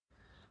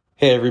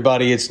Hey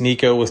everybody, it's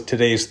Nico with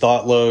today's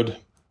Thought Load,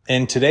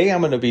 and today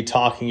I'm going to be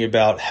talking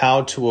about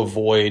how to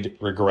avoid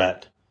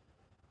regret.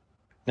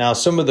 Now,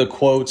 some of the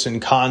quotes and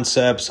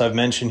concepts I've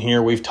mentioned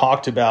here, we've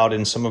talked about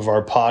in some of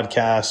our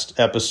podcast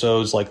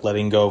episodes, like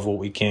letting go of what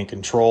we can't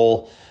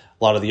control,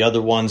 a lot of the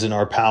other ones in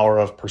our Power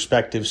of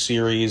Perspective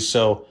series.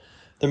 So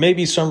there may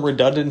be some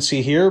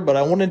redundancy here, but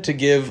I wanted to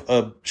give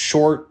a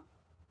short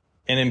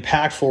and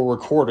impactful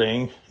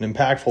recording, an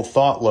impactful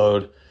thought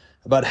load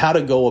about how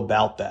to go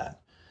about that.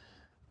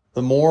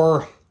 The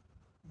more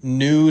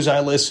news I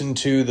listen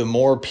to, the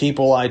more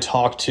people I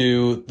talk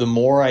to, the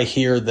more I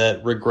hear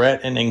that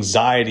regret and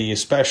anxiety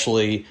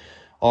especially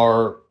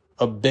are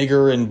a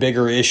bigger and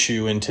bigger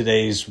issue in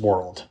today's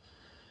world.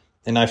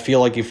 And I feel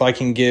like if I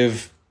can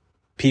give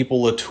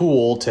people a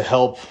tool to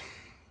help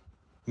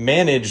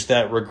manage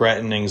that regret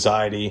and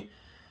anxiety,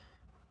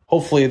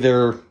 hopefully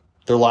their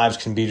lives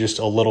can be just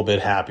a little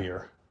bit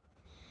happier.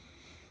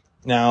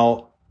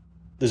 Now,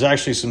 there's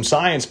actually some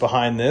science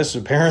behind this.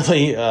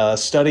 Apparently, a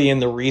study in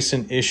the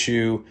recent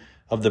issue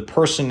of the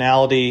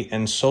Personality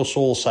and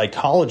Social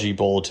Psychology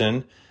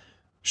Bulletin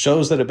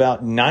shows that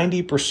about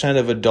 90%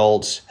 of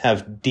adults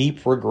have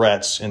deep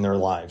regrets in their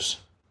lives.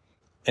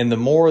 And the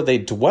more they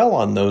dwell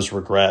on those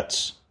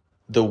regrets,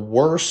 the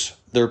worse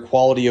their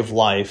quality of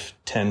life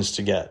tends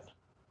to get.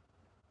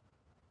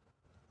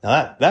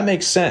 Now that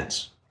makes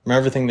sense from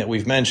everything that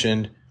we've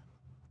mentioned.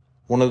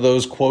 One of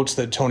those quotes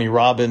that Tony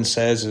Robbins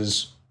says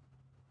is,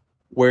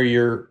 where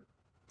your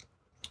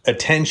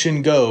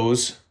attention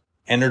goes,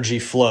 energy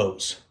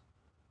flows.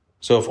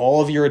 So if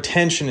all of your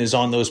attention is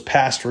on those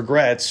past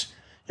regrets,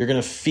 you're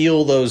going to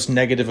feel those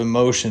negative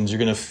emotions. You're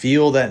going to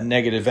feel that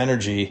negative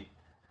energy.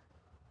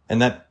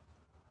 And that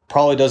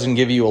probably doesn't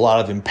give you a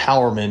lot of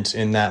empowerment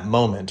in that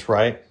moment,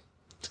 right?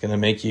 It's going to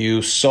make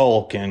you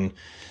sulk and,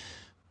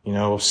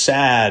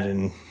 sad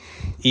and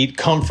eat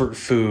comfort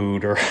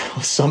food or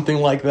something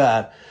like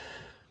that.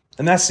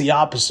 And that's the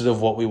opposite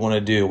of what we want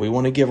to do. We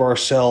want to give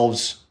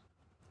ourselves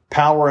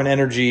power and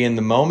energy in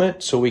the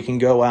moment so we can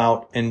go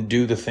out and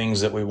do the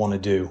things that we want to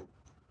do.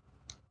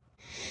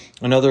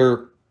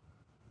 Another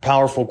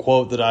powerful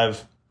quote that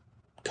I've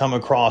come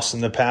across in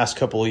the past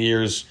couple of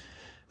years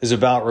is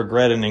about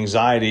regret and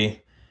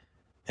anxiety.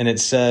 And it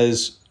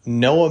says,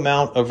 no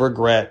amount of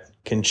regret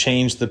can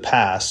change the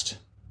past,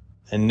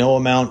 and no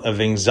amount of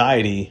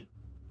anxiety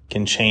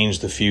can change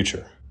the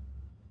future.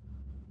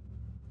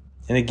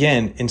 And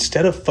again,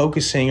 instead of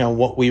focusing on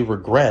what we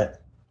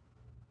regret,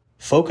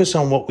 focus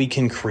on what we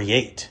can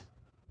create.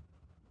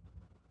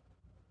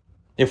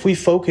 If we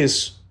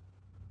focus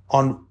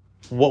on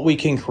what we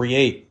can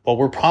create, well,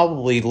 we're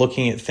probably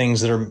looking at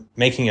things that are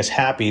making us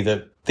happy,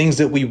 things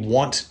that we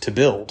want to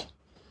build.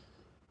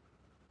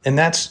 And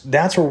that's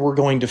where we're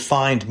going to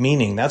find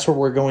meaning. That's where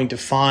we're going to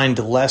find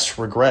less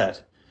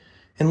regret.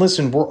 And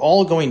listen, we're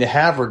all going to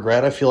have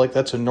regret. I feel like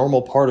that's a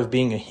normal part of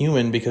being a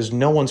human because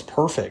no one's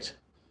perfect.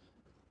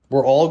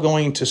 We're all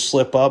going to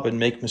slip up and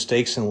make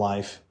mistakes in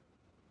life.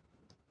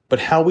 But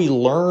how we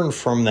learn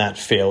from that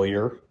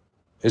failure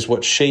is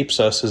what shapes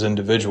us as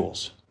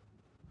individuals.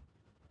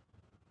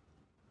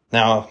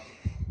 Now,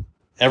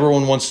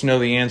 everyone wants to know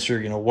the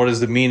answer, what is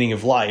the meaning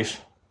of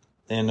life?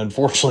 And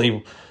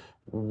unfortunately,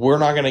 we're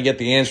not going to get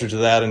the answer to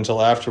that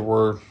until after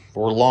we're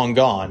long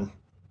gone.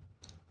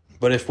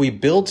 But if we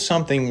build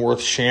something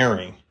worth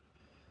sharing,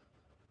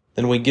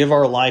 then we give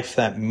our life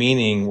that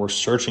meaning we're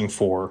searching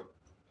for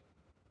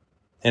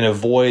and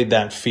avoid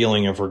that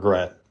feeling of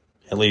regret,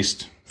 at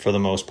least for the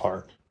most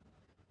part.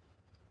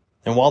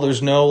 And while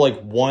there's no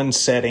one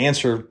set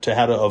answer to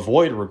how to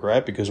avoid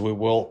regret, because we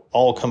will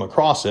all come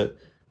across it,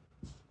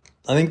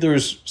 I think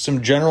there's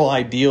some general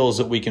ideals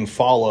that we can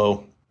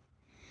follow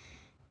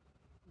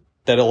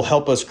that'll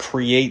help us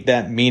create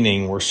that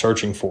meaning we're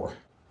searching for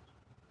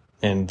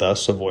and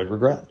thus avoid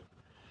regret.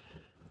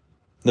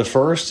 The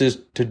first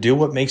is to do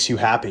what makes you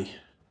happy.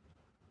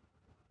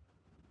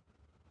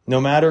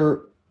 No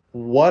matter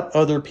what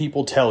other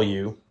people tell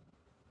you,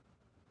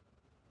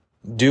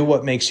 do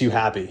what makes you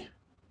happy.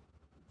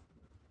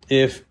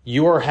 If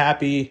you are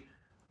happy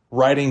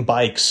riding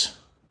bikes,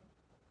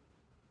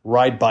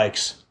 ride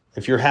bikes.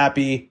 If you're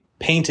happy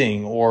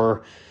painting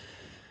or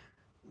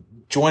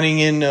joining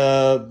in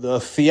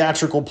the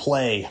theatrical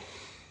play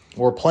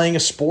or playing a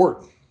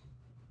sport,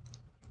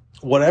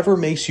 whatever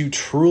makes you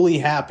truly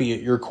happy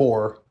at your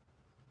core,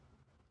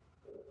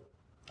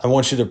 I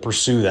want you to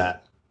pursue that.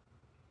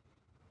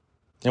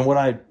 And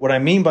what I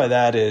mean by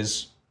that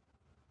is,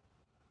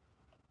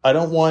 I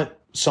don't want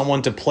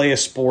someone to play a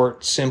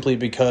sport simply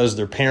because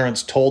their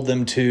parents told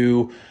them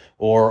to,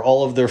 or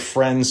all of their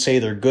friends say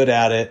they're good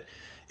at it.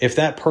 If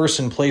that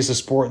person plays a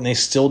sport and they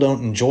still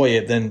don't enjoy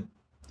it, then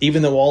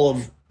even though all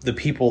of the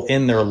people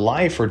in their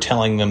life are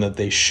telling them that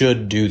they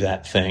should do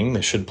that thing,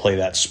 they should play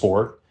that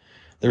sport,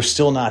 they're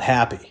still not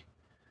happy.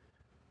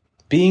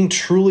 Being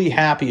truly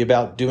happy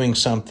about doing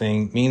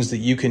something means that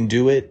you can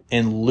do it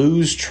and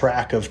lose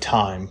track of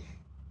time.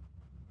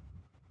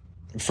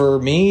 For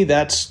me,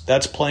 that's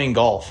playing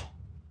golf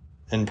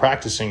and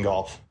practicing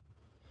golf.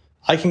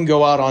 I can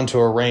go out onto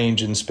a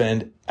range and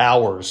spend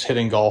hours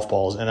hitting golf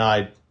balls,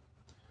 and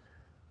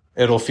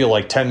it'll feel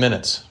like 10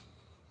 minutes.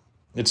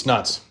 It's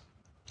nuts.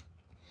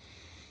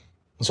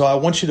 And so I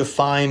want you to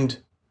find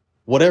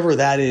whatever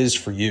that is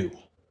for you.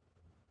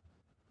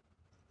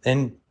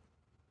 And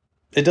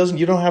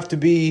you don't have to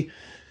be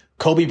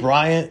Kobe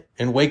Bryant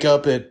and wake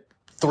up at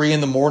 3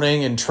 a.m.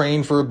 and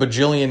train for a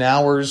bajillion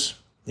hours.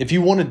 If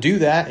you want to do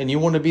that and you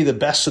want to be the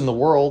best in the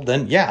world,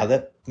 then yeah,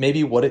 that may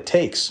be what it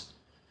takes.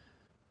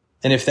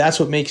 And if that's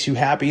what makes you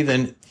happy,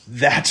 then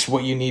that's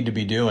what you need to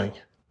be doing.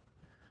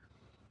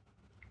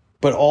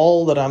 But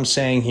all that I'm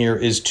saying here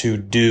is to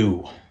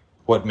do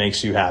what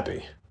makes you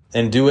happy,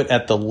 and do it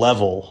at the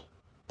level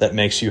that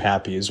makes you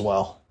happy as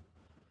well.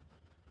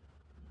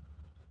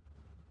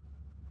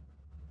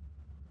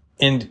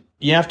 And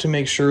you have to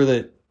make sure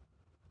that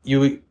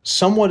you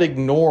somewhat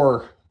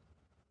ignore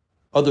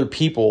other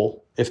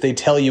people if they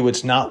tell you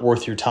it's not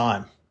worth your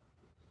time.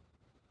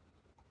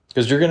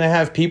 Because you're going to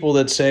have people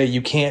that say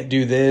you can't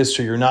do this,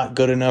 or you're not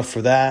good enough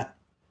for that.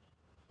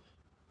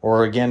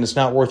 Or again, it's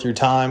not worth your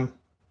time.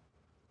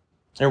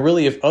 And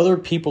really, if other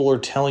people are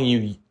telling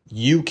you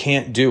you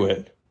can't do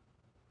it,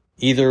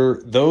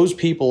 either those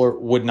people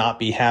would not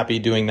be happy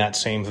doing that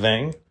same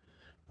thing,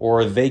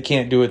 or they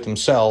can't do it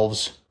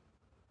themselves,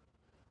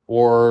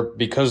 or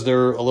because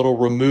they're a little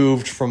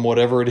removed from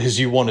whatever it is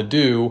you want to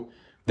do,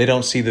 they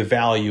don't see the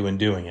value in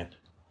doing it.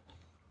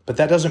 But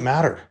that doesn't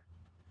matter.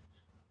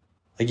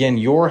 Again,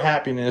 your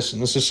happiness,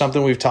 and this is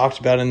something we've talked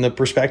about in the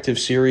Perspective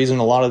series and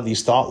a lot of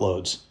these thought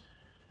loads,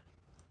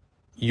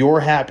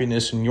 your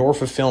happiness and your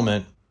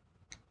fulfillment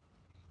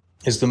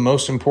is the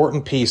most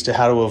important piece to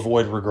how to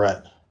avoid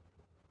regret.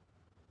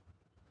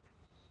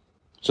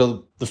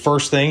 So the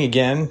first thing,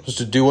 again, is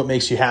to do what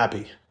makes you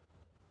happy.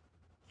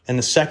 And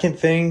the second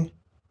thing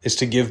is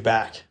to give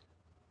back.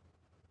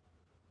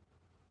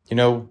 You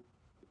know,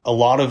 a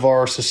lot of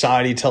our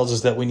society tells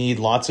us that we need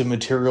lots of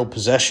material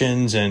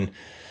possessions and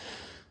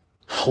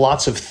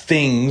lots of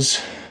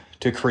things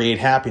to create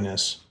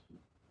happiness.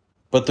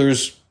 But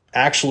there's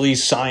actually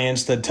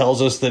science that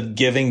tells us that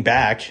giving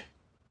back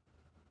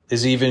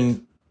is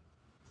even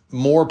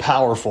more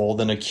powerful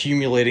than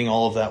accumulating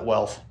all of that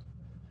wealth.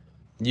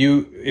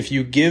 If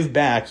you give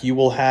back, you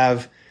will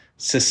have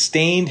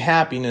sustained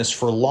happiness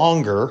for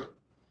longer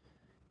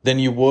than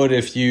you would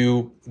if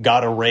you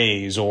got a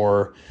raise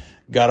or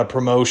got a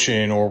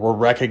promotion or were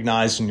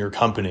recognized in your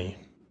company.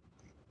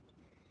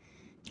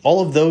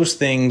 All of those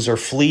things are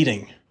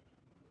fleeting.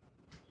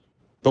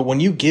 But when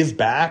you give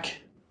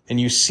back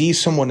and you see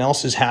someone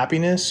else's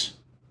happiness,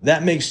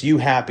 that makes you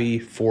happy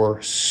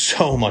for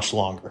so much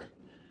longer.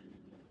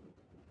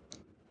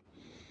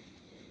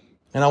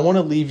 And I want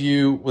to leave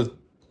you with,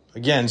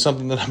 again,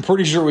 something that I'm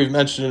pretty sure we've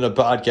mentioned in a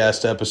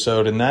podcast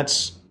episode, and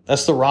that's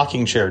the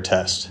rocking chair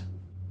test.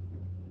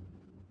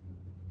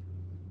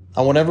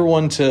 I want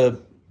everyone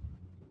to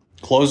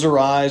close their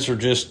eyes or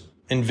just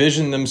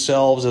envision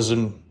themselves as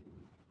an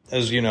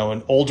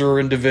older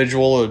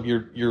individual.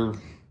 You're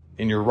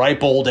in your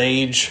ripe old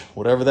age,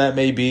 whatever that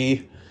may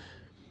be,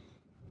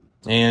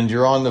 and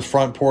you're on the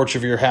front porch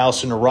of your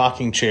house in a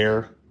rocking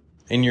chair,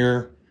 and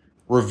you're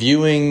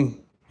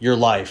reviewing your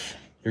life.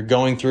 You're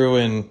going through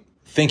and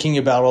thinking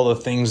about all the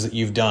things that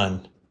you've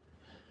done.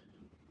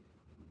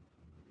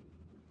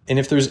 And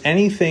if there's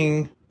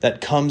anything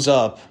that comes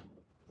up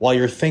while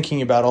you're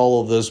thinking about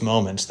all of those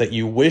moments that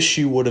you wish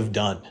you would have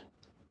done,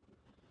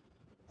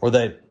 or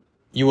that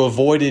you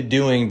avoided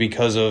doing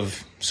because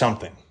of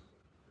something,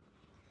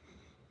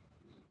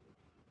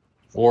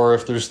 or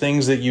if there's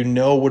things that you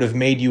know would have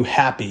made you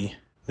happy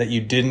that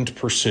you didn't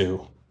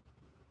pursue,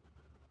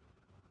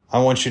 I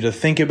want you to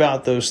think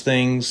about those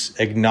things,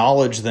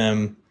 acknowledge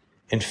them,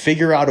 and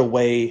figure out a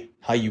way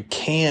how you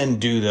can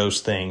do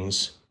those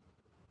things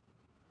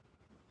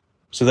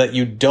so that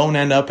you don't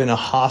end up in a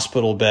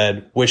hospital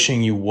bed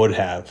wishing you would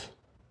have.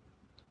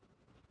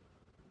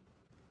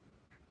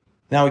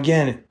 Now,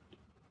 again,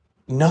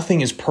 nothing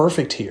is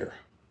perfect here.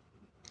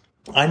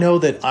 I know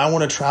that I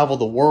want to travel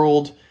the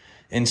world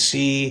and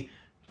see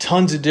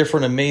tons of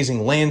different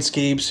amazing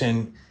landscapes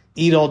and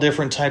eat all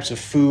different types of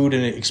food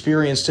and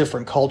experience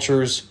different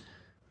cultures,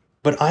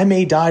 but I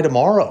may die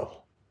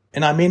tomorrow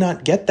and I may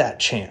not get that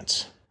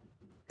chance.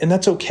 And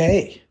that's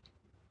okay.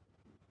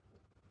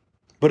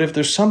 But if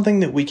there's something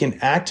that we can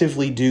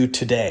actively do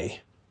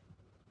today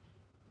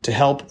to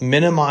help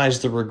minimize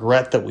the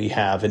regret that we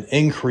have and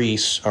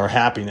increase our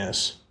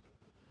happiness,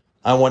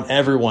 I want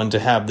everyone to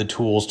have the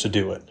tools to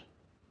do it.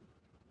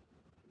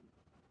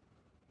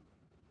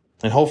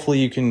 And hopefully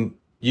you can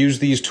use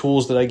these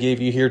tools that I gave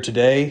you here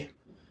today.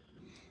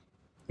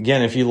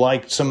 Again, if you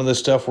like some of the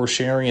stuff we're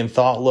sharing in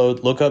Thought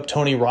Load, look up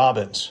Tony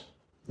Robbins.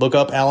 Look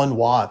up Alan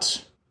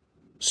Watts.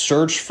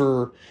 Search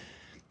for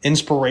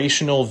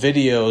inspirational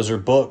videos or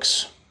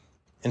books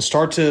and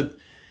start to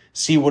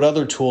see what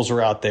other tools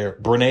are out there.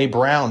 Brené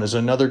Brown is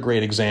another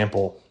great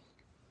example.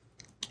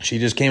 She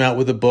just came out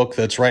with a book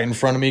that's right in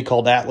front of me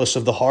called Atlas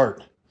of the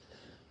Heart.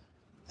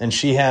 And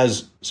she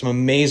has some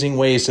amazing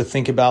ways to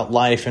think about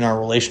life and our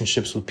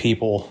relationships with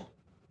people.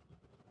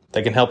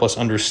 that can help us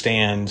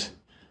understand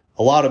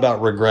a lot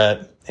about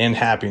regret and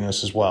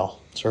happiness as well.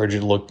 So I urge you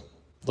to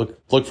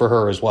look for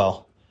her as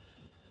well.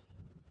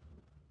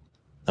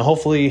 Now,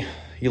 hopefully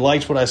you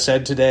liked what I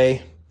said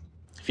today.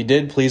 If you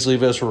did, please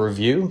leave us a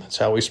review. That's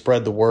how we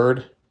spread the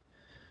word.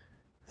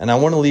 And I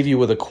want to leave you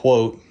with a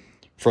quote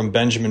from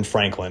Benjamin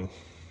Franklin.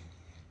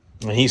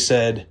 And he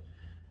said,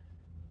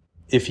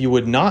 "If you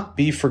would not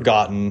be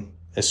forgotten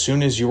as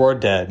soon as you are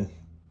dead,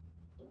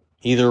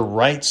 either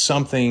write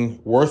something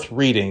worth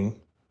reading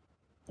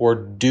or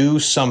do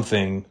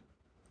something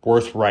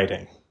worth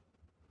writing."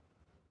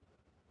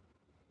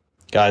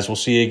 Guys, we'll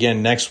see you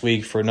again next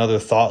week for another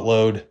Thought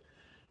Load.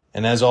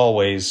 And as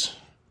always,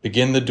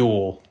 begin the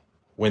duel,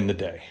 win the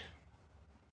day.